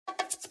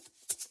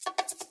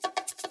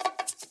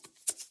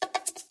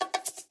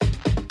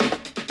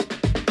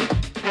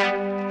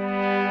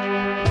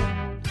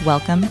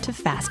Welcome to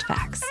Fast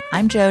Facts.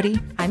 I'm Jody.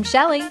 I'm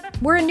Shelly.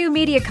 We're a new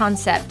media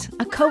concept,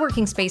 a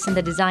co-working space in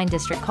the design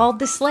district called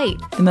The Slate.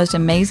 The most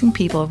amazing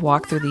people have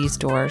walked through these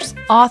doors.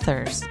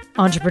 Authors,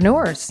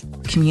 Entrepreneurs,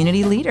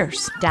 community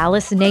leaders,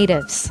 Dallas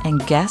natives,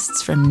 and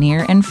guests from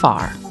near and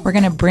far. We're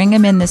going to bring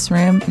them in this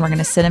room, and we're going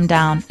to sit them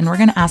down, and we're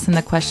going to ask them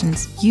the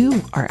questions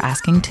you are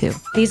asking too.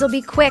 These will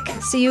be quick,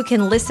 so you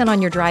can listen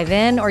on your drive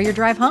in or your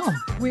drive home.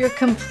 We're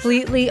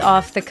completely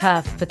off the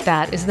cuff, but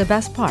that is the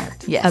best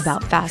part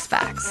about Fast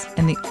Facts.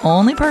 And the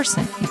only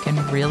person you can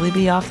really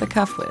be off the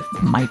cuff with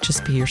might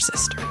just be your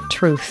sister.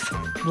 Truth.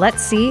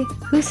 Let's see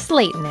who's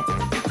slating it.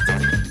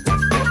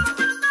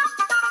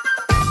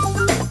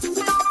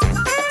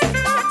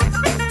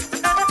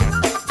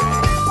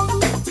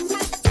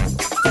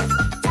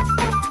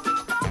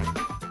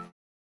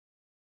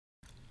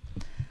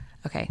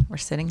 Okay, we're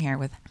sitting here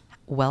with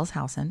Wells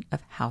Housson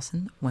of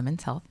Housson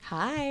Women's Health.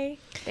 Hi,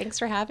 thanks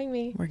for having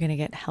me. We're going to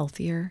get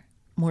healthier,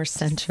 more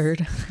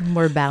centered,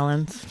 more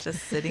balanced.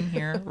 Just sitting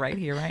here, right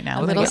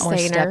now. A little more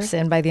steps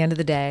in by the end of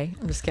the day.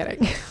 I'm just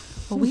kidding.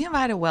 Well, we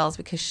invited Wells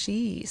because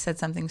she said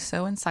something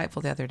so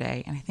insightful the other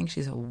day, and I think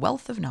she's a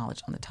wealth of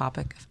knowledge on the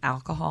topic of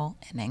alcohol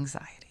and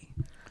anxiety.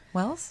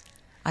 Wells,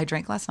 I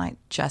drank last night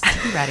just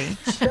to be ready.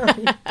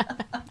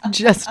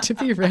 Just to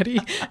be ready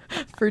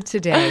for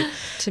today.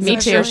 Me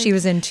too. She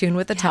was in tune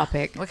with the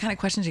topic. What kind of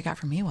questions you got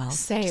for me, Wells?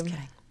 Same.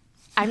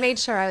 I made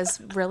sure I was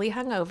really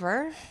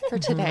hungover for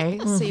today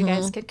so you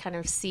guys could kind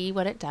of see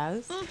what it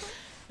does.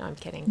 No, I'm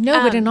kidding.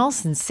 No, but in all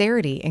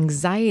sincerity,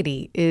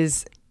 anxiety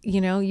is,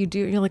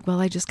 you're like, well,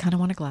 I just kind of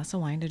want a glass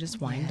of wine to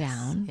just wind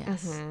down.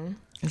 Yes.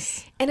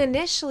 Mm-hmm. And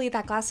initially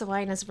that glass of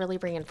wine is really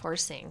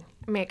reinforcing.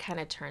 I mean, it kind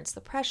of turns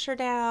the pressure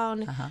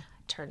down,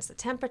 turns the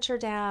temperature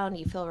down,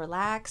 you feel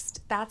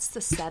relaxed. That's the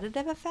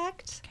sedative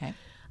effect. Okay.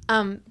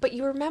 But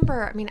you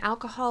remember, I mean,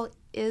 alcohol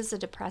is a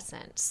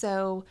depressant.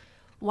 So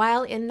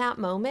while in that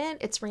moment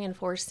it's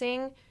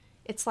reinforcing,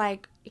 it's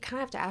like you kind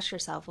of have to ask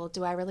yourself, well,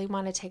 do I really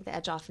want to take the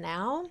edge off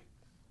now?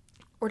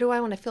 Or do I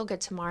want to feel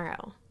good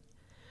tomorrow?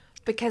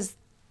 Because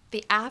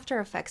the after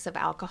effects of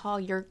alcohol,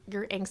 your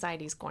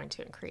anxiety is going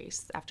to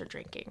increase after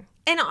drinking.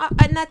 And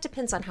that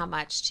depends on how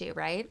much too,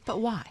 right? But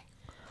why?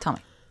 Tell me.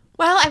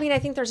 Well, I mean, I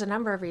think there's a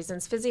number of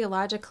reasons.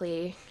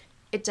 Physiologically,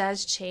 it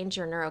does change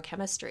your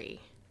neurochemistry,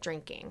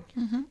 drinking.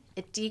 Mm-hmm.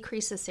 It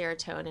decreases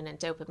serotonin and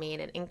dopamine.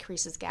 It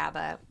increases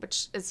GABA,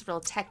 which is real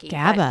techie.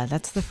 GABA,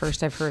 that's the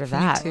first I've heard of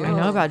that. I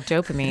know about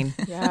dopamine.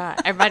 Yeah,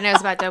 everybody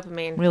knows about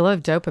dopamine. We love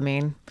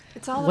dopamine.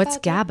 It's all What's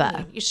about GABA?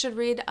 Dopamine. You should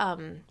read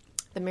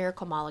The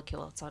Miracle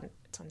Molecule. It's on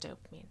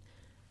dopamine.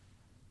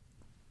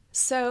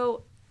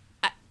 So,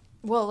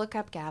 we'll look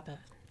up GABA.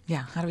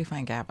 Yeah, how do we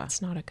find GABA?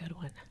 It's not a good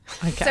one.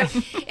 Okay.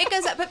 So it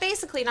goes up, but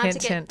basically, not to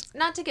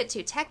get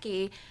too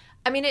techie.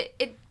 I mean,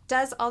 it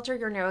does alter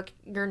your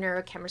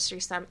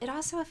neurochemistry some. It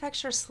also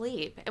affects your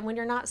sleep, and when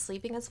you're not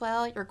sleeping as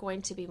well, you're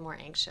going to be more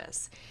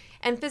anxious.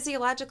 And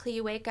physiologically,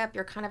 you wake up,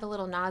 you're kind of a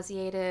little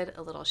nauseated,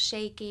 a little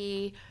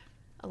shaky,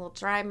 a little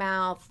dry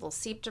mouth, a little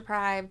sleep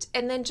deprived,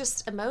 and then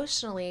just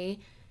emotionally.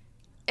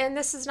 And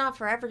this is not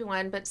for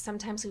everyone, but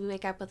sometimes we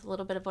wake up with a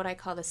little bit of what I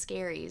call the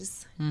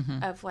scaries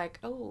of like,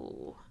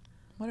 oh.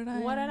 What did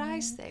I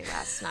say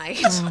last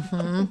night?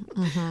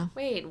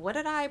 Wait, what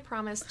did I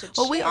promise to share?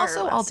 Well, we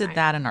also all did night?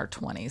 that in our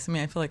 20s. I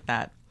mean, I feel like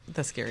that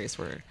the scaries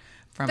were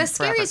from the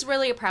forever. scaries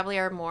really probably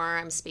are more.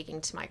 I'm speaking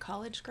to my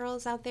college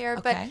girls out there,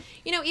 Okay.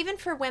 But even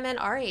for women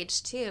our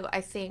age too, I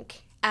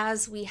think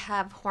as we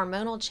have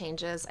hormonal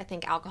changes, I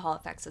think alcohol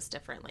affects us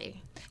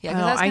differently.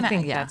 Yeah, I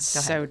think that's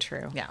so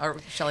true. Yeah, or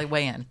Shelley,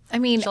 weigh in. I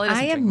mean, Shelley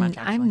doesn't drink much,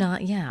 actually. I'm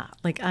not,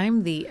 like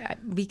I'm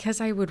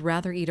because I would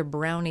rather eat a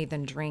brownie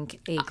than drink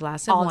a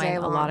glass of All wine day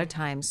a long. lot of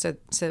times.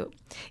 So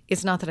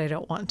it's not that I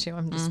don't want to,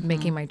 I'm just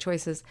making my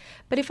choices.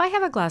 But if I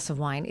have a glass of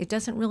wine, it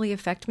doesn't really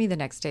affect me the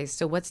next day.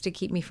 So what's to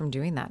keep me from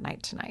doing that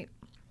night tonight?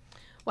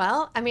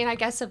 Well, I mean, I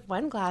guess if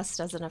one glass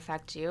doesn't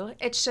affect you,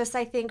 it's just,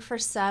 I think for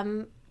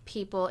some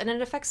people, and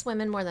it affects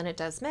women more than it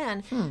does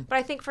men, but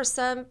I think for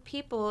some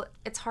people,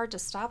 it's hard to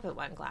stop at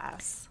one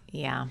glass.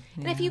 Yeah.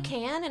 And if you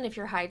can, and if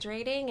you're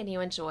hydrating and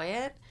you enjoy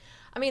it,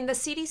 I mean, the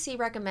CDC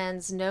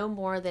recommends no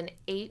more than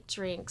 8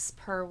 drinks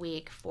per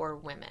week for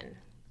women.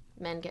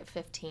 Men get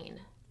 15.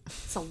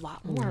 It's a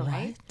lot more,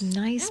 right? Nice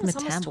Yeah, it's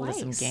almost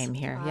metabolism twice. game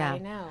here. I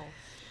know.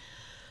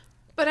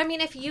 But I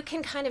mean, if you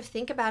can kind of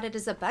think about it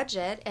as a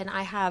budget, and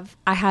I have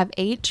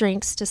 8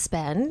 drinks to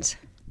spend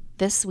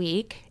this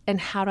week, and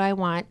how do I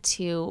want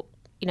to,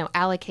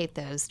 allocate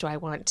those? Do I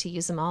want to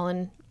use them all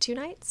in 2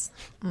 nights,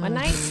 one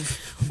night,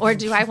 or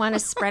do I want to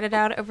spread it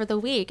out over the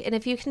week? And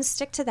if you can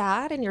stick to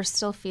that and you're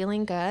still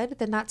feeling good,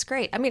 then that's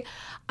great. I mean,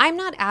 I'm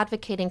not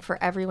advocating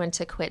for everyone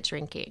to quit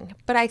drinking,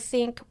 but I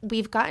think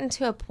we've gotten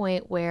to a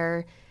point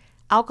where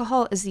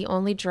alcohol is the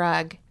only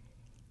drug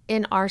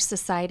in our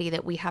society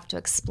that we have to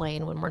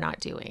explain when we're not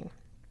doing.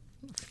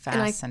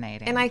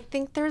 Fascinating. And I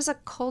think there's a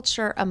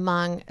culture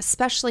among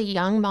especially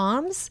young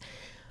moms,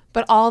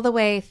 but all the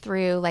way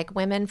through like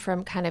women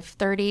from kind of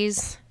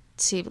 30s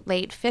to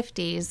late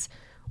 50s,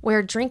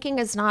 where drinking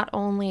is not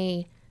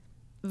only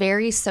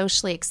very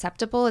socially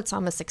acceptable, it's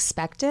almost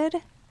expected.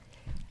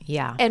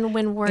 Yeah. And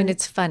and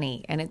it's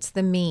funny and it's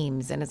the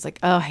memes and it's like,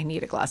 oh, I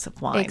need a glass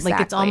of wine. Like it's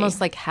Exactly.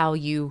 almost like how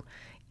you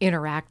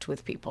interact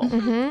with people.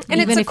 And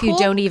even it's if you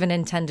don't even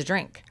intend to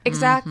drink.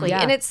 Exactly.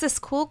 Yeah. And it's this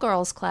cool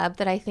girls club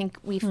that I think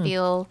we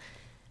feel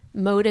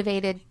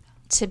motivated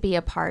to be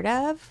a part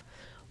of,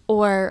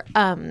 or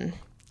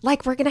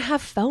like we're going to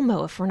have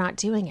FOMO if we're not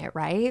doing it,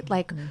 right?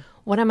 Like,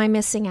 what am I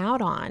missing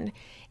out on?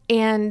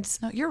 And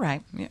No, you're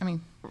right. I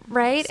mean,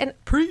 right. And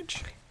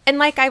preach. And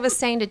like I was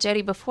saying to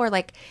Jody before,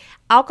 like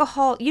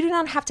alcohol, you do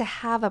not have to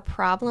have a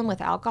problem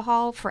with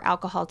alcohol for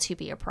alcohol to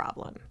be a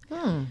problem.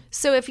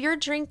 So if your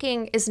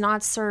drinking is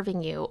not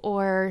serving you,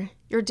 or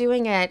you're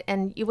doing it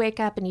and you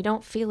wake up and you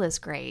don't feel as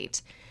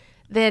great,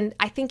 then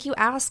I think you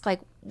ask,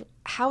 like,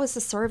 how is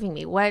this serving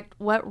me? What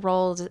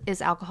role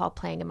is alcohol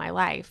playing in my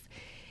life?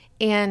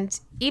 And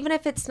even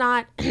if it's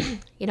not,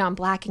 I'm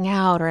blacking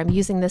out or I'm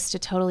using this to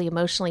totally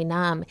emotionally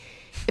numb,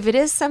 if it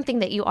is something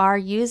that you are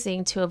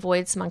using to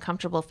avoid some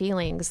uncomfortable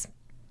feelings,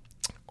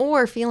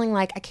 or feeling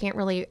like I can't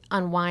really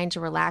unwind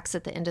or relax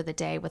at the end of the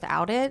day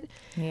without it,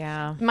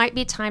 Yeah. might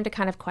be time to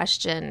kind of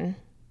question,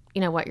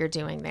 what you're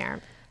doing there.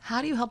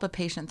 How do you help a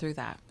patient through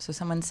that? So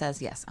someone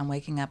says, yes, I'm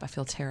waking up, I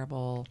feel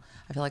terrible,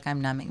 I feel like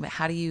I'm numbing, but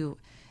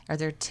are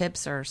there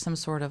tips or some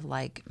sort of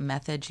like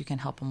methods you can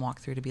help them walk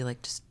through to be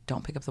like, just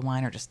don't pick up the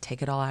wine or just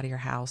take it all out of your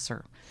house?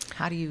 Or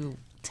how do you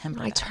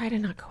temper I that? try to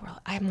not go real.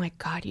 I'm like,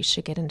 God, you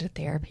should get into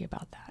therapy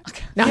about that.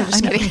 Okay. No, I'm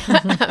just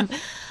kidding.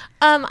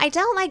 I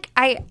don't like,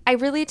 I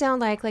really don't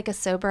like a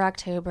sober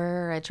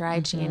October or a dry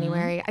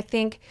January. I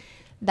think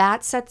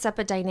that sets up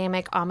a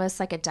dynamic almost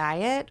like a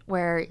diet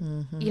where,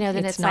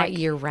 then it's not like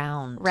year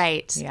round.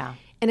 Right. Yeah.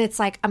 And it's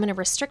like, I'm going to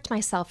restrict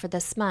myself for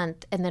this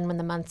month. And then when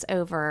the month's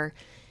over,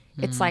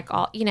 it's like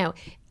all,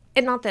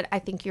 and not that I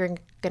think you're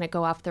going to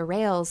go off the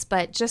rails,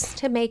 but just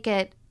to make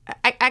it,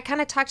 I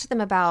kind of talk to them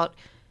about,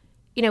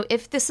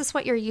 if this is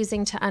what you're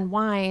using to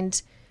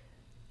unwind,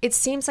 it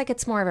seems like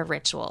it's more of a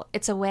ritual.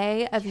 It's a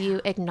way of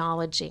you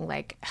acknowledging,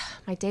 like,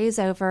 my day's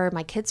over,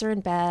 my kids are in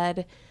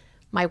bed,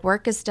 my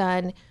work is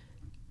done.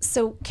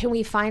 So can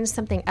we find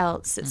something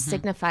else that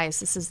signifies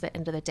this is the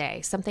end of the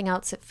day? Something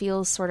else that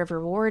feels sort of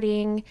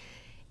rewarding,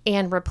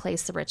 and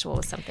replace the ritual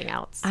with something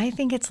else. I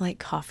think it's like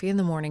coffee in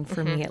the morning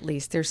for me, at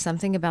least. There's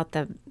something about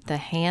the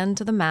hand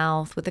to the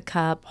mouth with the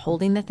cup,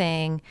 holding the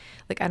thing.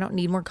 Like, I don't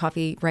need more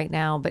coffee right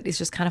now, but it's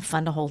just kind of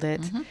fun to hold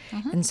it.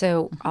 And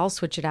so I'll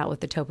switch it out with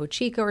the Topo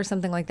Chico or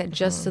something like that,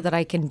 just so that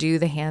I can do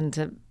the hand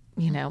to,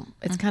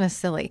 it's kind of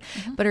silly.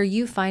 But are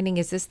you finding,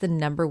 is this the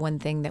number one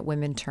thing that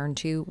women turn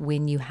to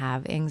when you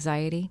have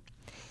anxiety?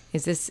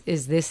 Is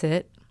this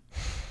it?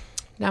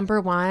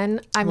 Number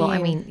one, I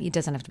mean, it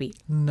doesn't have to be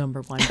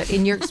number one, but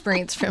in your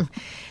experience from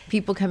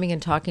people coming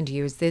and talking to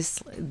you, is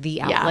this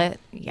the outlet?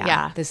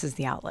 Yeah. This is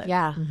the outlet.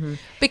 Yeah.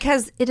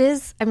 Because it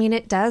is,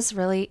 it does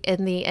really,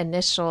 in the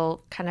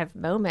initial kind of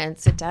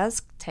moments, it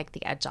does take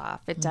the edge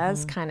off. It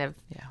does kind of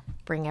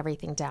bring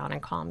everything down and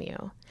calm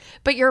you.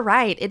 But you're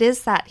right. It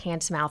is that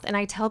hand to mouth. And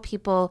I tell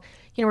people,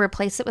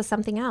 replace it with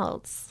something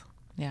else.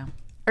 Yeah.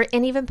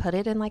 And even put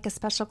it in like a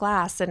special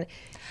glass. And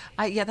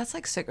that's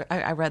like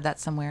I read that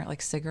somewhere,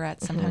 like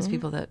cigarettes. Sometimes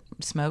people that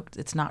smoke,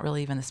 it's not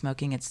really even the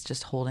smoking, it's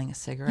just holding a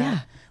cigarette. Yeah.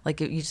 Like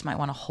you just might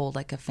want to hold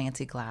like a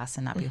fancy glass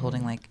and not be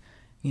holding like,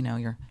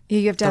 your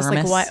You have to ask,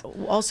 like,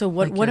 thermos.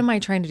 what am I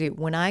trying to do?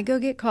 When I go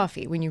get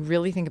coffee, when you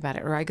really think about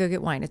it, or I go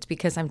get wine, it's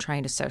because I'm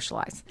trying to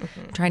socialize.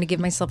 I'm trying to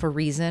give myself a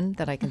reason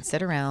that I can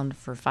sit around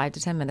for 5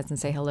 to 10 minutes and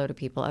say hello to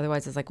people.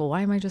 Otherwise, it's like, well,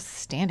 why am I just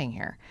standing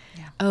here?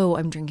 Yeah. Oh,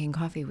 I'm drinking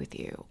coffee with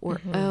you.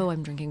 Or, oh,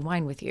 I'm drinking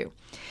wine with you.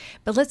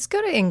 But let's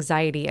go to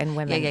anxiety and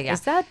women. Yeah.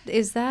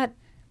 Is that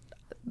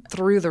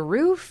through the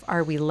roof?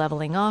 Are we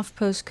leveling off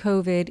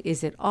post-COVID?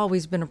 Is it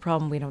always been a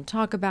problem? We don't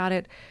talk about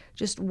it.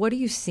 Just what are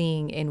you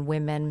seeing in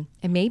women?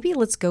 And maybe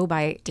let's go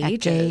by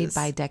decade ages.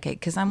 by decade.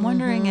 Because I'm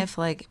wondering if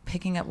like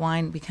picking up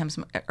wine becomes,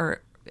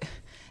 or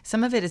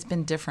some of it has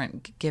been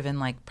different given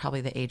like probably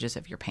the ages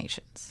of your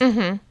patients.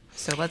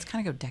 So let's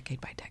kind of go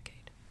decade by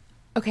decade.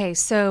 okay,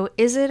 so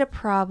is it a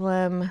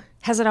problem?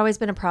 Has it always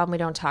been a problem we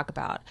don't talk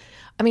about?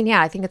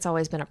 I think it's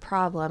always been a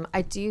problem.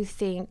 I do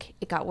think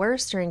it got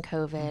worse during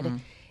COVID.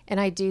 And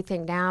I do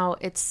think now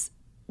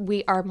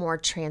we are more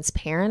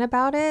transparent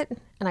about it.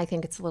 And I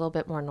think it's a little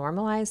bit more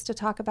normalized to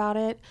talk about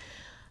it.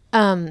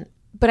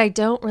 But I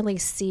don't really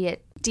see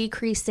it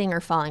decreasing or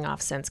falling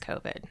off since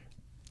COVID.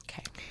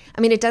 Okay.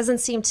 It doesn't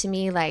seem to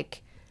me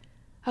like,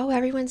 oh,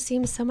 everyone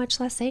seems so much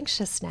less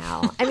anxious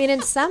now.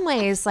 In some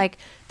ways, like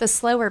the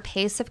slower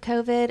pace of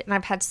COVID, and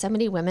I've had so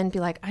many women be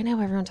like, I know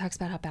everyone talks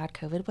about how bad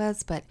COVID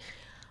was, but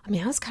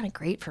that was kind of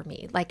great for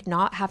me. Like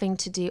not having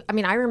to do,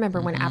 I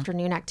remember when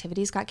afternoon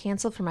activities got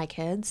canceled for my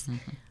kids.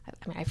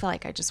 I feel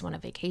like I just went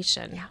on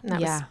vacation. And that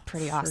was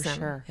pretty awesome.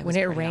 Sure. When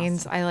it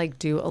rains, I like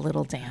do a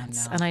little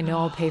dance, and I know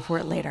I'll pay for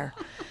it later.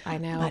 I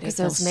know, because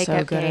those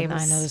makeup games.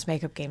 I know those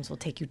makeup games will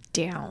take you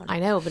down. I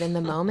know, but in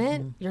the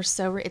moment, you're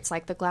so. It's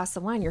like the glass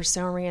of wine. You're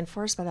so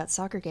reinforced by that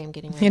soccer game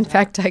getting. In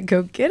fact, I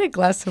go get a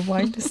glass of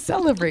wine to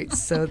celebrate.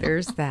 So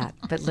there's that.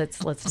 But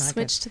let's not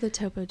switch to the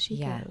Topo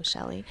Chico, Yeah.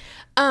 Shelley.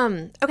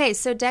 Okay,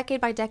 so decade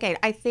by decade,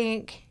 I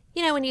think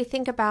when you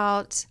think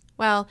about,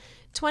 well,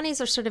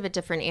 20s are sort of a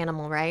different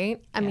animal,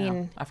 right? I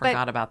mean, I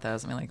forgot about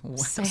those. I mean, like,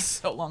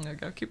 so long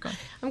ago. Keep going.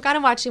 I'm kind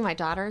of watching my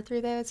daughter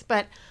through those,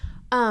 but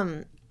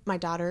my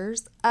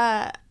daughters,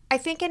 I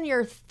think in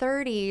your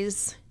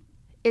 30s,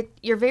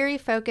 you're very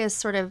focused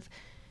sort of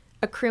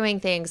accruing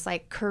things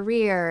like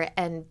career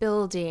and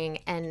building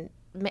and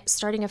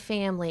starting a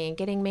family and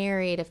getting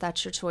married if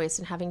that's your choice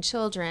and having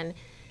children.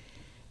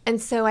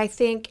 And so I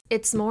think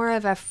it's more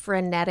of a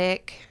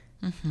frenetic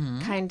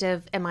kind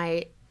of, am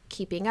I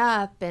keeping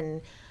up?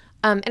 And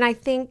I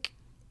think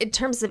in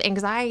terms of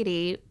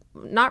anxiety,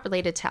 not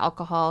related to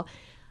alcohol,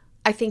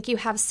 I think you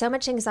have so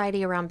much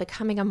anxiety around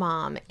becoming a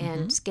mom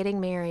and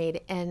getting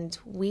married. And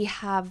we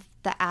have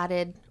the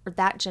added, or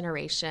that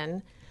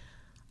generation.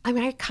 I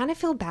mean, I kind of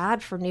feel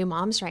bad for new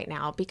moms right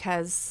now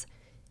because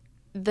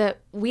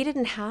we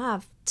didn't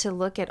have to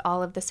look at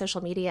all of the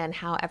social media and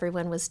how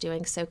everyone was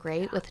doing so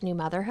great with new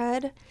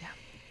motherhood. Yeah.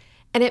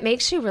 And it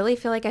makes you really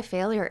feel like a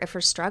failure if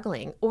you're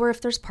struggling or if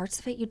there's parts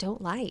of it you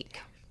don't like.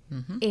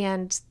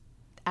 And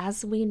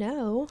as we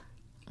know,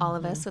 all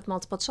of us with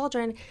multiple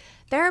children,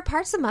 there are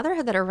parts of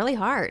motherhood that are really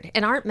hard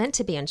and aren't meant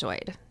to be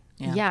enjoyed.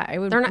 Yeah, I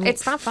would.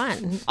 It's not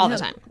fun all the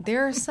time.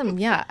 There are some.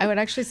 Yeah, I would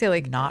actually say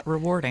like not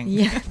rewarding.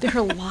 Yeah, there are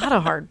a lot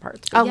of hard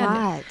parts. A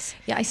lot.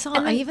 Yeah,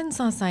 I even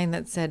saw a sign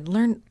that said,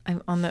 "Learn."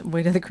 I'm on the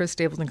way to the Chris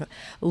Stapleton Club.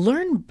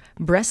 Learn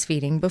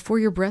breastfeeding before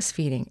you're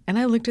breastfeeding. And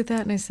I looked at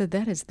that and I said,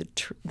 "That is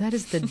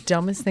the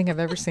dumbest thing I've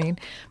ever seen.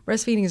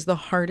 Breastfeeding is the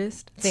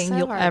hardest thing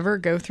you'll ever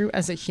go through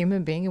as a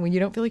human being, and when you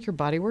don't feel like your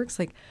body works,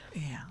 like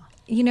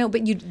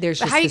but there's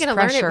just how are you going to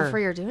learn it before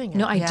you're doing it?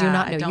 No, I do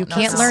not know. You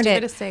can't learn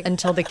it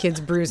until the kid's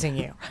bruising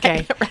you.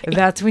 Okay,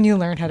 that's when you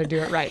learn how to do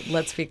it right.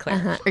 Let's be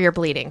clear. Or you're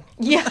bleeding.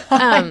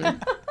 Yeah,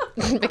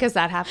 because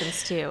that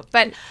happens too.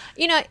 But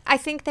I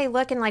think they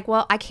look and like,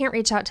 well, I can't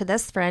reach out to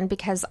this friend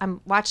because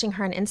I'm watching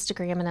her on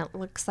Instagram and it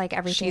looks like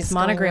everything's she's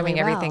monogramming really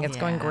everything. well. It's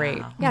going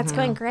great. Yeah, it's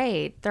going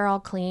great. They're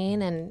all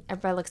clean and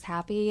everybody looks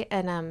happy.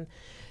 And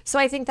so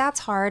I think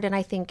that's hard. And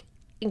I think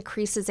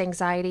increases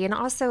anxiety, and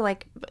also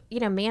like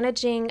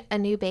managing a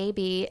new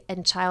baby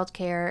and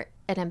childcare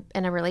and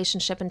a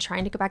relationship and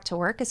trying to go back to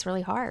work is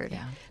really hard.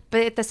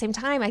 But at the same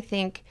time, I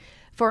think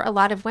for a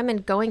lot of women,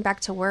 going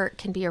back to work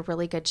can be a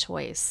really good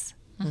choice.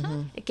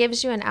 It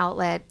gives you an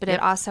outlet, but it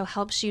also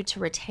helps you to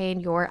retain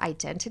your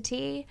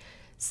identity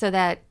so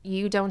that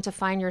you don't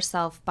define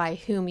yourself by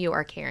whom you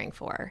are caring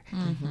for.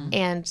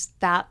 And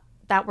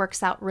that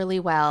works out really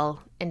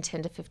well in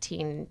 10 to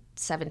 15,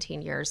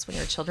 17 years when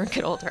your children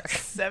get older.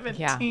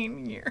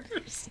 17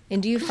 years.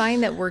 And do you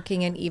find that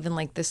working in even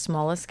like the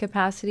smallest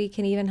capacity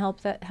can even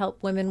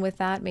help women with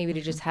that? Maybe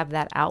to just have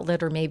that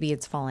outlet, or maybe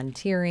it's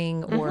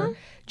volunteering or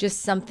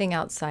just something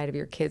outside of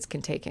your kids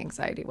can take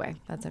anxiety away.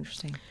 That's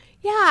interesting.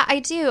 Yeah, I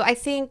do. I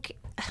think,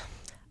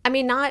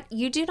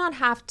 you do not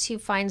have to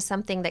find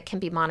something that can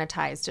be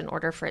monetized in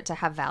order for it to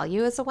have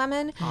value as a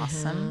woman.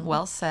 Awesome.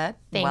 Well said.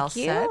 Thank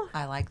you. Said.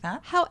 I like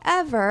that.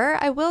 However,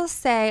 I will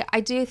say I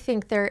do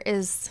think there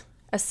is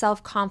a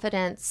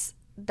self-confidence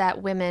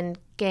that women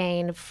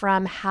gain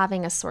from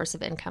having a source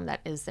of income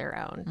that is their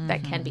own,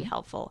 that can be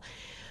helpful.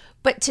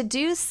 But to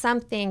do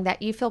something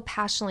that you feel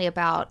passionately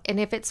about, and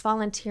if it's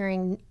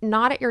volunteering,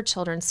 not at your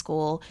children's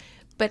school,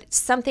 but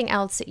something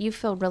else that you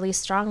feel really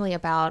strongly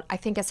about, I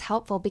think is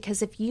helpful,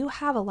 because if you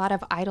have a lot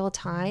of idle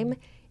time,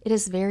 it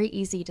is very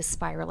easy to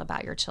spiral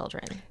about your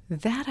children.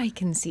 That I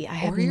can see. I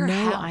have your no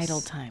house.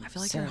 idle time. I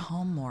feel like you're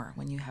home more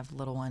when you have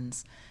little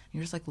ones.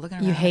 You're just like looking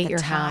around. You hate at the your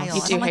tile.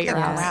 house. You do hate your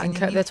house. And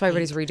that's why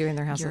everybody's redoing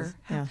their houses.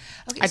 Okay,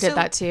 I did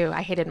that too.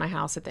 I hated my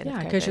house at the end of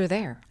COVID. because you're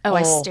there. Oh,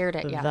 I stared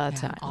at the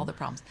time. all the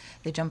problems.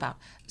 They jump out.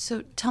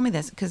 So tell me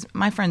this, because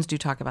my friends do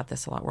talk about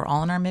this a lot. We're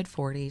all in our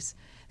mid-40s.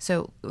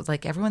 So,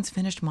 like, everyone's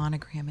finished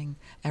monogramming.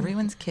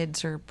 Everyone's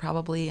kids are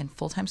probably in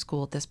full-time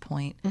school at this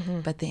point,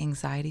 but the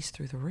anxiety's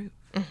through the roof.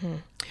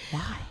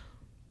 Why?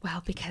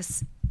 Well,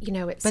 because,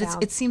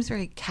 it seems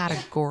very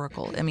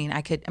categorical. I mean,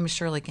 I'm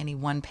sure like any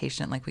one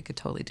patient, like we could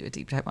totally do a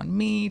deep dive on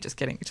me. Just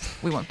kidding.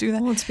 We won't do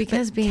that. Well, it's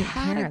because being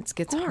parents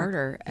gets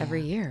harder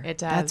every year. It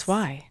does. That's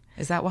why.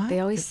 Is that why? They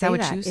always say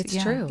that.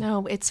 It's true.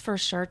 No, it's for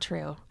sure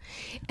true.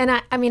 And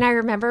I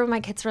remember when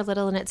my kids were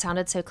little and it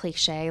sounded so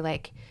cliche,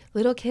 like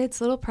little kids,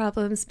 little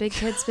problems, big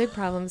kids, big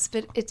problems.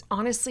 But it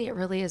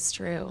really is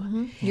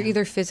true. You're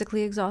either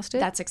physically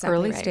exhausted, that's exactly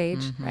early right.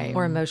 stage,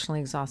 or emotionally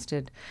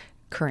exhausted,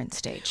 current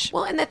stage.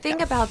 Well, and the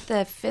thing about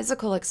the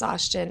physical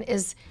exhaustion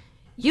is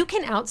you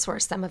can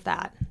outsource some of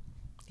that.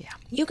 Yeah.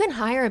 You can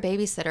hire a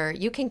babysitter.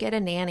 You can get a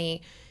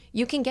nanny.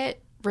 You can get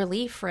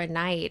relief for a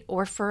night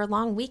or for a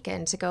long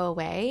weekend to go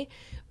away,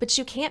 but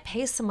you can't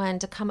pay someone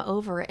to come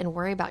over and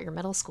worry about your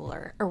middle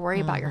schooler or worry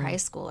about your high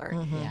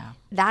schooler. Yeah.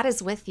 That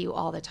is with you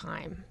all the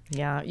time.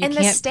 Yeah, you And the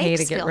can't pay to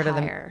stakes get feel rid of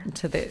higher.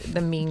 the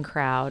mean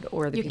crowd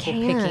or the You people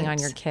picking on can't.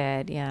 your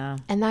kid. Yeah.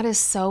 And that is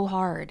so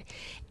hard.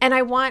 And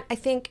I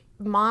think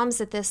moms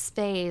at this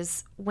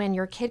phase, when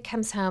your kid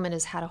comes home and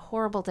has had a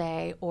horrible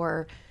day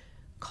or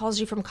calls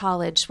you from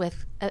college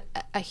with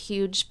a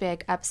huge,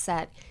 big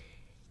upset,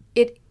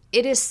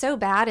 it is so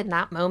bad in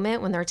that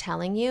moment when they're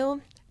telling you,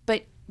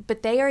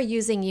 but they are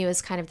using you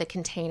as kind of the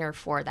container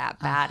for that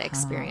bad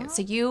experience.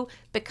 So you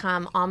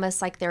become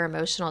almost like their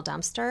emotional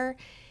dumpster.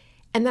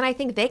 And then I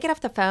think they get off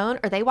the phone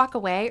or they walk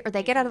away or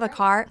they get out of the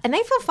car and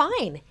they feel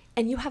fine.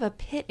 And you have a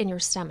pit in your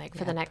stomach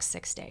for the next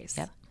 6 days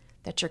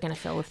that you're going to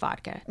fill with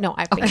vodka. No,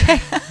 I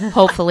think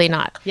hopefully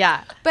not.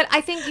 Yeah. But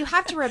I think you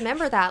have to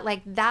remember that,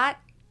 like that,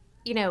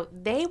 you know,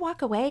 they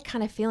walk away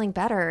kind of feeling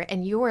better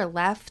and you are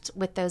left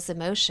with those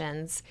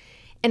emotions.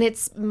 And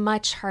it's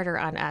much harder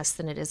on us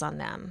than it is on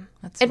them.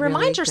 And really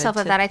remind yourself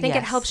good of that. I think it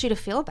yes. helps you to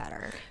feel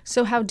better.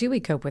 So how do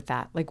we cope with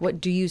that? Like, what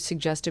do you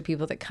suggest to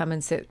people that come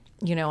and sit,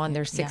 you know, on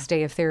their 6th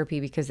day of therapy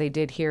because they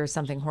did hear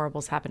something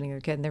horrible's happening to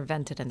their kid and they're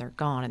vented and they're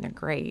gone and they're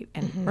great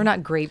and or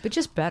not great, but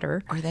just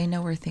better. Or they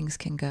know where things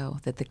can go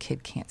that the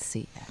kid can't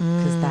see yet,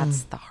 because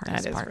that's the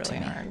hardest part to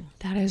me.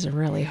 That is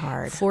really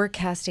hard.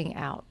 Forecasting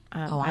out.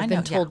 I've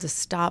been told to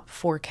stop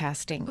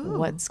forecasting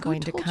what's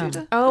going to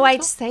come. I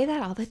say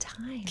that all the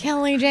time.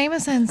 Kelly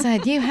Jameson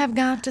said, you have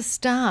got to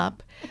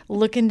stop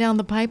looking down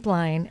the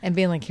pipeline and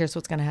being like, here's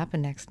what's going to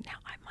happen next. Now,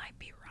 I might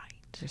be right.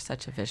 You're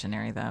such a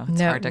visionary, though. It's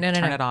hard to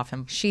turn it off.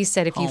 And she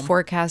said, if you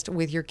forecast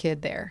with your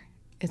kid there,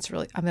 it's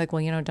really, I'm like,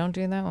 well, you know, don't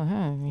do that.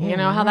 You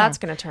know how that's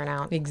going to turn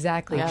out.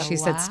 Exactly. She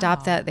said,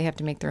 stop that. They have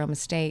to make their own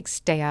mistakes.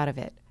 Stay out of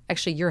it.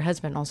 Actually, your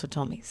husband also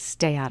told me,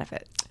 stay out of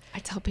it. I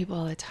tell people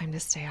all the time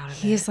to stay out of it.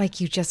 He's like,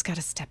 you just got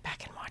to step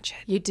back and watch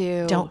it. You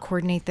do. Don't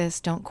coordinate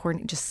this. Don't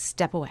coordinate. Just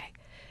step away.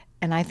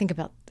 And I think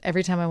about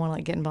every time I want to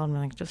like get involved,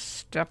 I'm like, just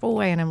step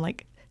away. And I'm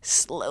like,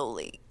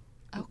 slowly.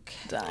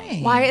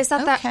 okay. Why is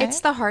that?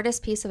 It's the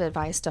hardest piece of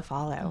advice to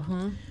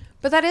follow.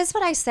 But that is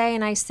what I say.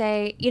 And I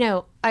say, you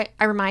know, I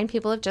remind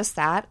people of just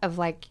that, of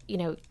like, you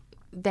know,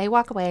 they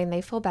walk away and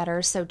they feel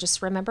better. So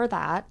just remember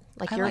that,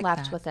 like you're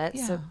left with it.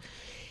 Yeah. So,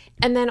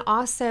 and then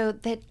also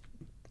that,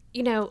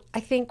 you know, I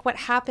think what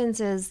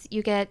happens is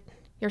you get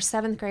your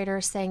 7th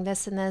grader saying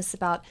this and this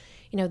about,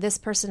 you know, this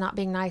person not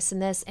being nice and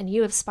this, and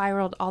you have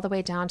spiraled all the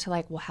way down to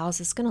like, well, how's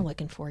this going to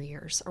look in 4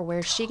 years? Or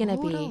where's she going to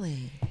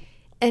be?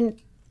 And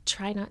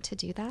try not to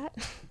do that.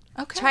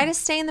 Okay. Try to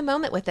stay in the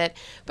moment with it.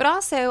 But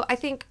also, I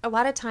think a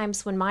lot of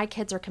times when my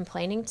kids are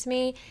complaining to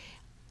me,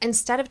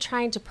 instead of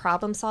trying to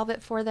problem solve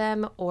it for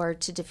them or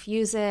to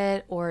diffuse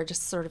it or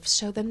just sort of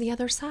show them the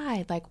other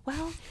side, like,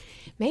 well,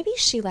 maybe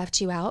she left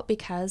you out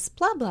because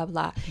blah, blah,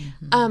 blah.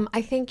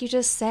 I think you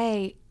just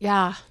say,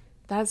 yeah,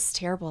 that's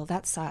terrible.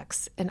 That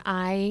sucks. And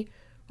I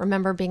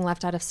remember being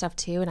left out of stuff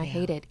too, and I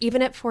hate it.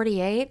 Even at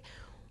 48,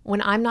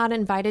 when I'm not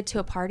invited to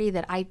a party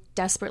that I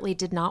desperately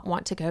did not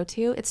want to go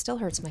to, it still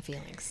hurts my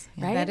feelings,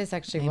 right? That is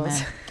actually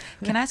Amen.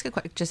 Can I ask a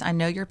question? Just, I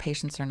know your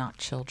patients are not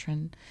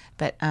children,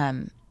 but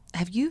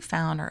have you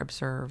found or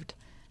observed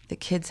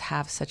that kids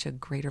have such a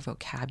greater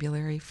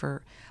vocabulary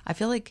for, I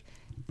feel like,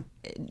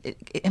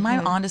 am I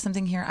onto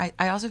something here?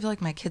 I also feel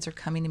like my kids are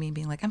coming to me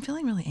being like, I'm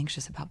feeling really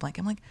anxious about blank.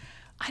 I'm like,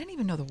 I didn't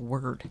even know the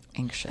word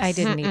anxious. I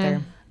didn't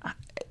either.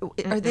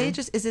 Are they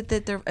just, is it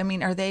that they're, I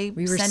mean, are they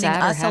We were sending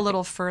sad or us a happy?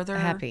 little further?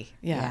 Happy.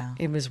 Yeah.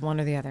 It was one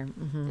or the other.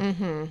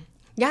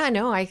 Yeah,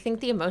 no, I think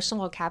the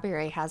emotional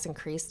vocabulary has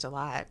increased a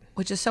lot.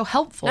 Which is so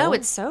helpful. No,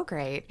 it's so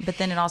great. But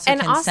then it also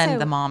can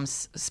send the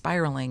moms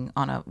spiraling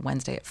on a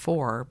Wednesday at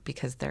 4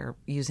 because they're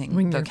using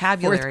When your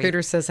vocabulary. 4th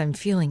grader says, I'm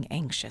feeling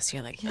anxious.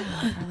 You're like, Or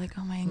like,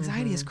 oh, my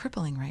anxiety is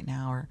crippling right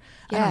now. Or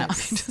I don't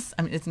know.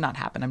 I mean, it's not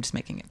happened. I'm just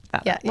making it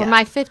that up. Well,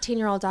 my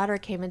 15-year-old daughter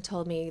came and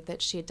told me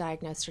that she had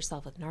diagnosed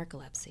herself with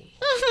narcolepsy.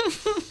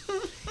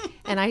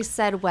 And I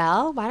said,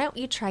 well, why don't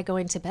you try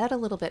going to bed a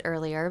little bit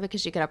earlier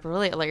because you get up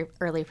really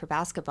early for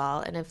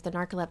basketball. And if the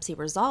narcolepsy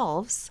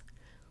resolves,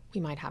 we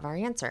might have our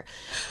answer.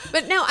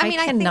 But no, I mean,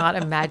 I cannot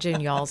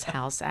imagine y'all's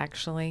house,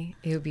 actually.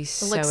 It would be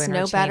so looks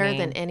entertaining. no better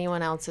than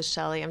anyone else's,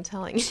 Shelley, I'm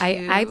telling you.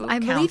 I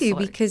believe you counselor.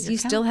 because you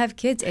still have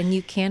kids and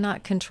you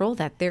cannot control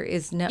that. There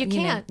is no, You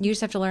you know, can't. you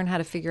just have to learn how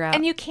to figure out.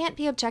 And you can't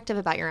be objective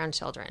about your own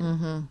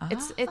children.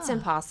 It's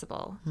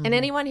impossible. And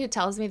anyone who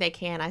tells me they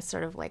can, I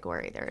sort of like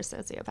worry they're a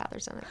sociopath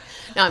or something.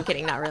 No, I'm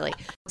kidding, not really.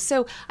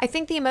 So I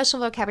think the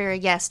emotional vocabulary,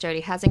 yes,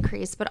 Jody, has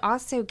increased, but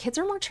also kids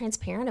are more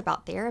transparent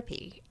about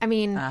therapy. I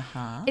mean,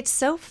 it's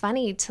so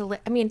funny to,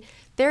 I mean,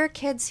 there are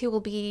kids who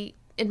will be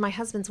in my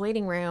husband's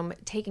waiting room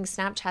taking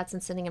Snapchats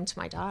and sending them to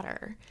my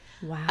daughter.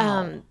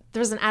 Wow.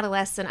 There's an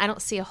adolescent. I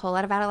don't see a whole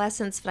lot of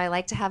adolescents, but I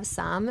like to have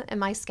some in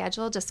my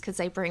schedule just because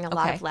they bring a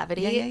lot of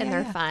levity and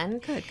they're fun.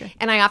 Good.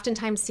 And I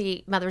oftentimes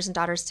see mothers and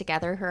daughters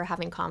together who are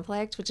having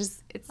conflict, which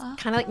is, it's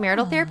kind of like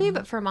marital therapy,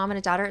 but for a mom and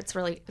a daughter, it's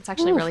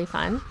actually really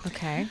fun.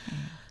 Okay.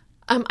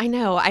 I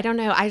know. I don't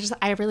know.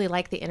 I really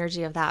like the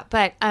energy of that.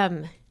 But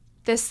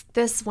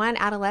this one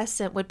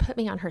adolescent would put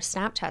me on her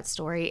Snapchat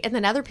story, and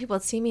then other people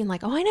would see me and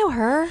like, oh, I know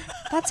her.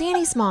 That's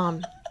Annie's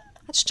mom.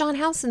 That's John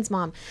Housson's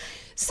mom.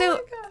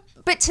 So,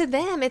 but to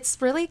them,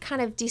 it's really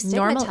kind of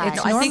destigmatized.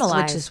 It's I think,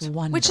 normalized. which is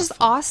wonderful. Which is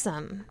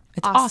awesome.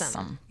 It's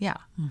awesome. Yeah.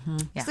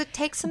 Because it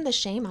takes some of the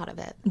shame out of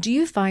it. Do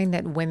you find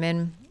that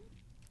women,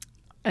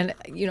 and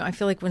you know, I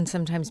feel like when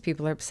sometimes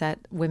people are upset,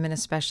 women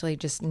especially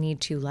just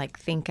need to like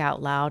think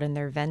out loud and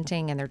they're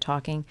venting and they're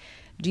talking.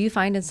 Do you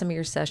find in some of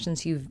your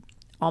sessions you've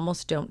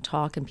almost don't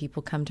talk and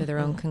people come to their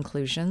own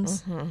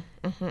conclusions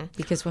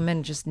because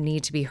women just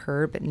need to be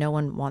heard, but no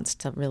one wants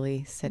to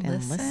really sit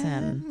and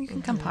listen. You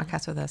can come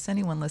podcast with us.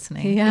 Anyone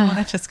listening, Yeah. you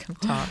want to just come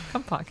talk,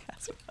 come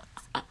podcast with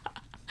us.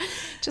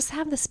 Just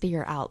have this be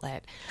your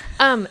outlet.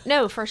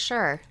 No, for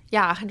sure.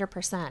 Yeah,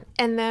 100%.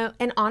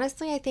 And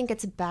honestly, I think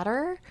it's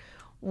better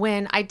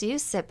when I do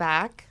sit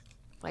back,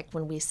 like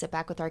when we sit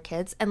back with our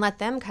kids and let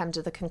them come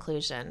to the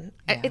conclusion.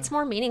 Yeah. It's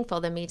more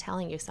meaningful than me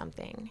telling you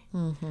something.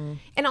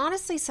 And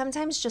honestly,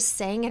 sometimes just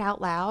saying it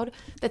out loud,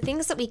 the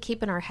things that we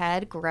keep in our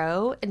head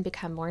grow and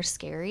become more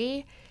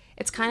scary.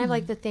 It's kind of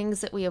like the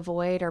things that we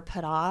avoid or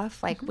put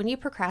off. Like when you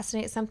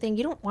procrastinate something,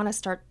 you don't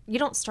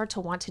start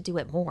to want to do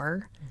it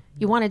more.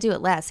 You want to do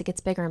it less. It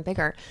gets bigger and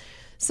bigger.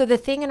 So the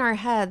thing in our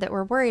head that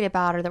we're worried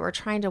about or that we're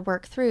trying to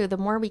work through, the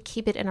more we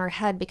keep it in our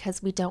head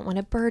because we don't want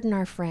to burden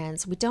our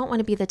friends. We don't want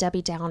to be the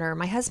Debbie Downer.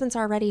 My husband's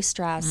already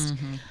stressed.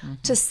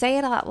 To say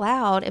it out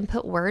loud and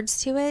put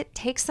words to it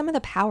takes some of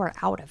the power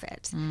out of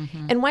it.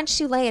 And once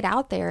you lay it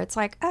out there, it's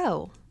like,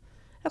 oh,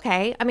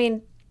 okay. I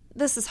mean,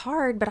 this is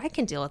hard, but I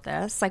can deal with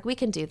this. Like we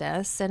can do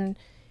this. And,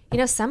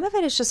 some of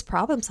it is just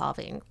problem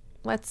solving.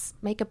 Let's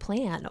make a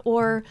plan.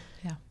 Or,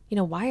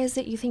 why is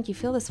it you think you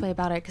feel this way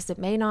about it? Because it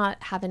may not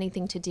have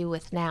anything to do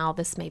with now.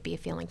 This may be a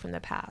feeling from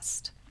the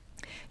past.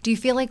 Do you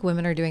feel like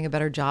women are doing a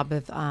better job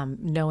of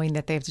knowing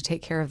that they have to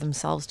take care of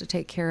themselves to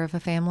take care of a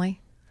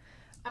family?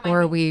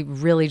 Or are we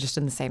really just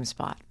in the same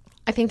spot?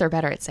 I think they're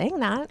better at saying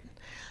that.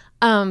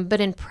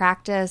 But in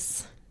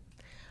practice,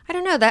 I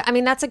don't know.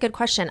 That's a good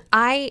question.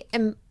 I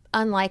am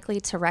unlikely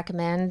to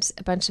recommend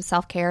a bunch of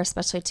self-care,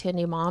 especially to a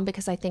new mom,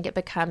 because I think it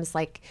becomes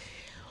like,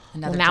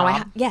 Another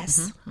now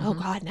job. Oh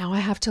God, now I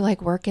have to like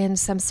work in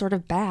some sort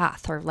of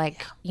bath or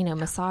like,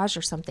 massage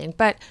or something.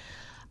 But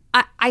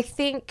I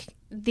think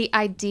the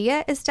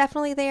idea is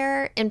definitely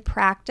there. In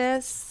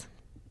practice,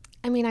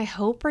 I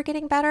hope we're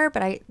getting better,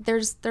 but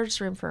there's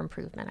room for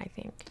improvement, I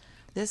think.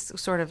 This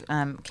sort of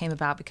came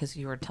about because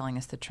you were telling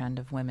us the trend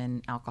of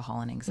women, alcohol,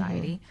 and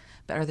anxiety.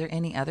 But are there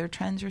any other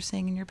trends you're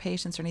seeing in your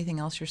patients or anything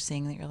else you're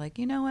seeing that you're like,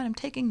 you know what, I'm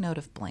taking note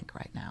of blank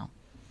right now?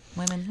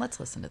 Women, let's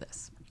listen to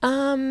this.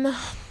 I'm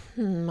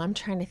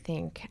trying to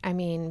think.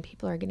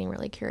 People are getting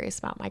really curious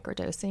about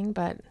microdosing,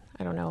 but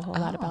I don't know a whole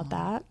lot about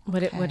that.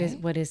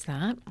 What is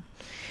that?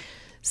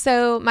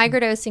 So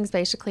microdosing is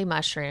basically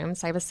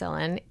mushrooms,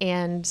 psilocybin,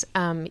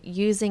 and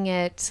using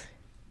it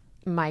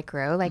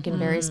micro, like in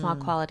very small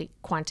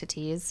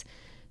quantities,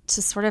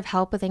 to sort of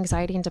help with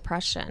anxiety and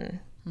depression,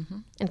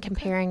 and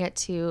comparing it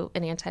to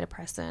an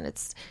antidepressant.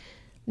 It's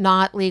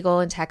not legal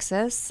in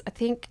Texas. I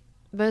think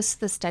most of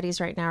the studies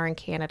right now are in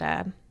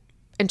Canada.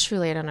 And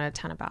truly, I don't know a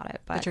ton about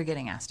it. But you're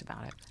getting asked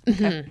about it.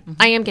 Okay.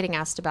 I am getting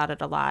asked about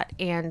it a lot.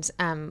 And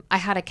I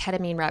had a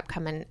ketamine rep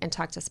come in and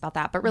talk to us about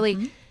that. But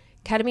really,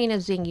 ketamine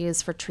is being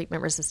used for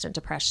treatment-resistant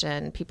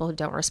depression, people who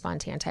don't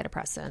respond to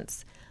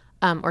antidepressants,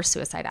 or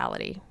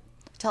suicidality.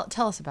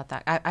 Tell us about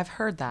that. I've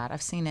heard that.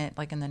 I've seen it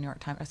like in the New York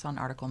Times. I saw an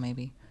article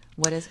maybe.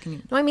 What is, can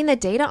you? No, the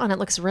data on it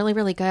looks really,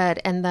 really good.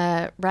 And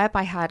the rep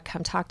I had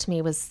come talk to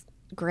me was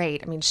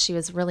great. She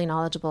was really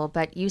knowledgeable,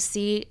 but you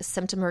see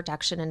symptom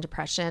reduction in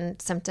depression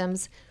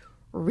symptoms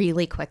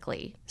really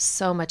quickly,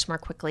 so much more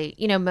quickly.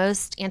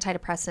 Most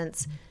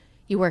antidepressants,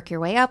 you work your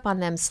way up on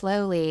them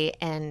slowly,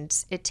 and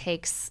it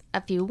takes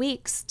a few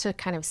weeks to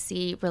kind of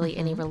see really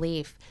any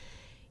relief.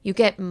 You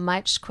get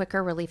much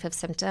quicker relief of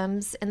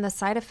symptoms, and the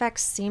side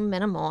effects seem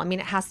minimal. It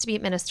has to be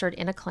administered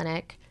in a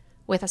clinic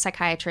with a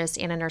psychiatrist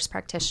and a nurse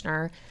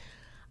practitioner.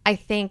 I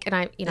think,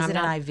 and is it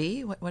an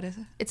IV? What is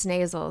it? It's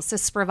nasal. So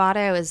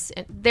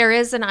Spravato there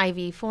is an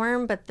IV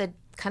form, but the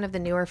kind of the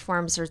newer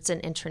forms are it's an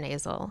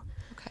intranasal.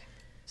 Okay.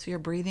 So you're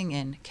breathing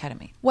in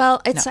ketamine.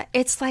 Well, it's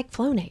like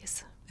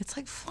Flonase. It's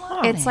like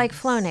Flonase. It's like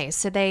Flonase.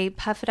 So they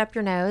puff it up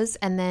your nose,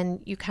 and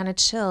then you kind of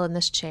chill in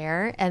this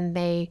chair, and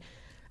they,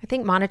 I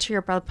think, monitor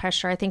your blood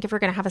pressure. I think if you're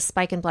going to have a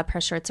spike in blood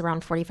pressure, it's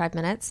around 45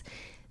 minutes.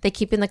 They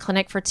keep you in the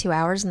clinic for 2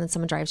 hours, and then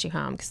someone drives you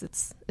home because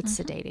it's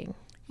sedating.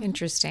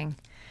 Interesting.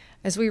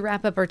 As we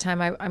wrap up our time,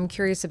 I'm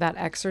curious about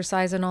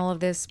exercise and all of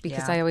this,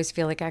 because I always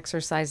feel like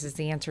exercise is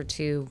the answer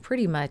to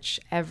pretty much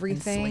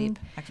everything. And sleep.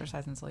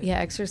 Exercise and sleep. Yeah,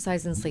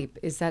 exercise and sleep.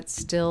 Is that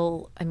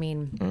still,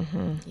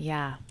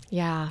 yeah.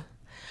 Yeah.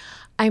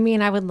 I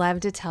would love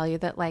to tell you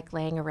that like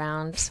laying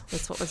around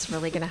was what was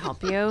really going to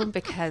help you,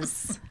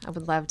 because I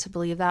would love to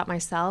believe that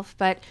myself.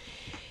 But,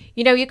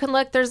 you can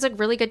look, there's a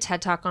really good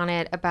TED Talk on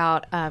it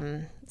about,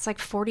 it's like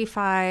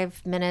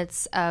 45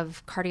 minutes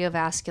of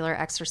cardiovascular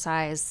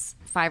exercise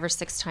 5 or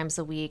 6 times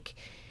a week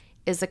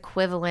is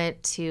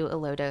equivalent to a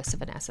low dose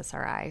of an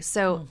SSRI.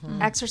 So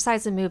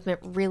exercise and movement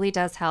really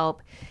does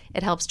help.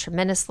 It helps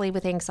tremendously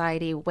with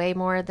anxiety, way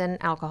more than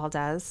alcohol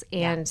does.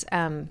 And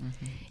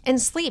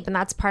and sleep. And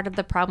that's part of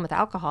the problem with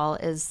alcohol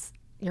is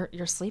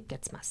your sleep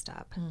gets messed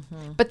up.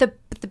 But the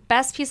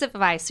best piece of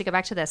advice, to go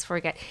back to this before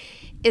we get,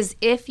 is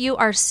if you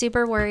are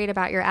super worried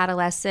about your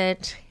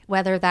adolescent,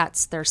 whether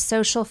that's their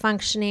social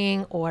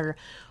functioning or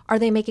are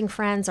they making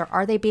friends or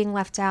are they being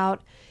left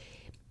out,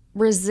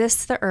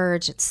 resist the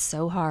urge. It's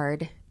so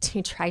hard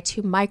to try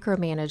to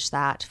micromanage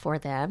that for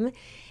them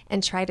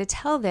and try to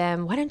tell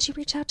them, why don't you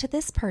reach out to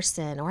this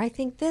person? Or I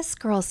think this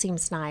girl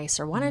seems nice.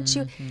 Or why don't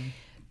you?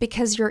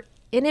 Because you're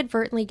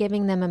inadvertently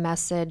giving them a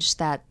message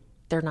that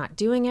they're not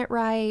doing it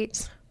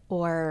right,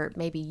 or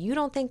maybe you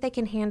don't think they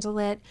can handle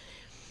it.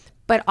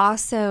 But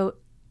also,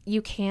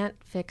 you can't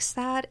fix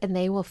that, and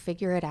they will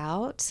figure it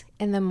out.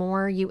 And the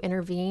more you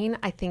intervene,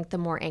 I think the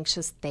more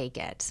anxious they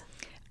get.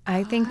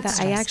 I think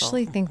that I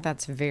actually think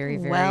that's very,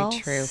 very Well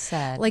true.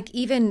 said. Like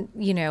even,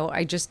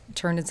 I just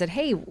turned and said,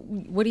 "Hey,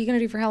 what are you going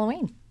to do for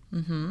Halloween?"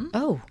 Mm-hmm.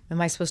 Oh,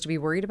 am I supposed to be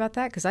worried about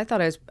that? Because I thought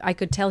I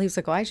could tell he was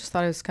like, "Oh, I just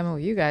thought I was coming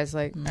with you guys."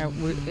 Like,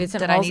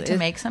 Did I need to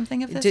make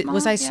something of this?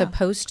 was I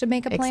supposed to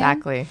make a plan?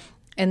 Exactly.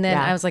 And then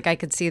I was like, I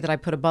could see that I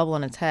put a bubble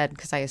in its head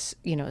because I,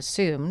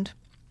 assumed.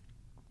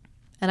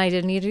 And I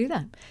didn't need to do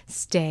that.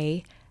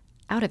 Stay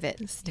out of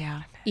it. Stay out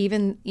of it.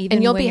 Even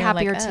And you'll when be you're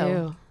happier like,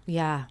 too.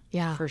 Yeah,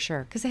 Yeah. for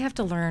sure. Because they have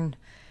to learn,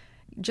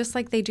 just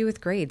like they do with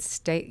grades.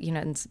 Stay,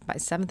 by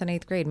 7th and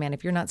 8th grade, man,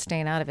 if you're not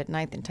staying out of it,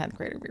 9th and 10th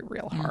grade, it'll be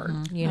real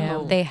hard.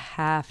 They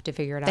have to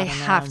figure it out. They on their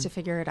have own. to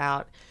figure it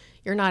out.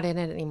 You're not in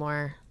it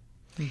anymore.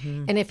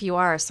 And if you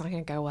are, it's not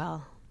going to go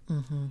well.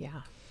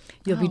 Yeah.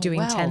 You'll be doing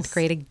Wells. 10th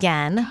grade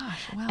again,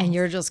 and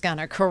you're just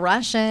gonna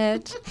crush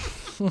it.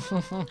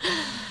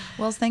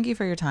 Wells, thank you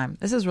for your time.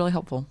 This is really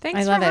helpful. Thanks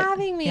I love for it.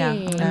 having me. Yeah.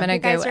 I'm gonna You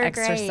go guys are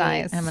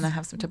exercise. I'm going to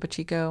have some Topo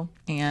Chico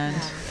and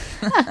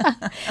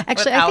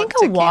Actually, I Without think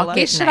a walk tequila. at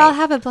We should night. all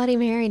have a Bloody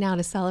Mary now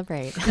to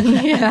celebrate.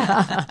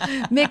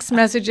 Mixed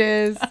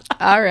messages.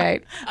 All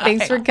right.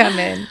 Thanks for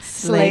coming.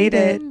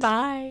 Slated.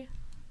 Bye.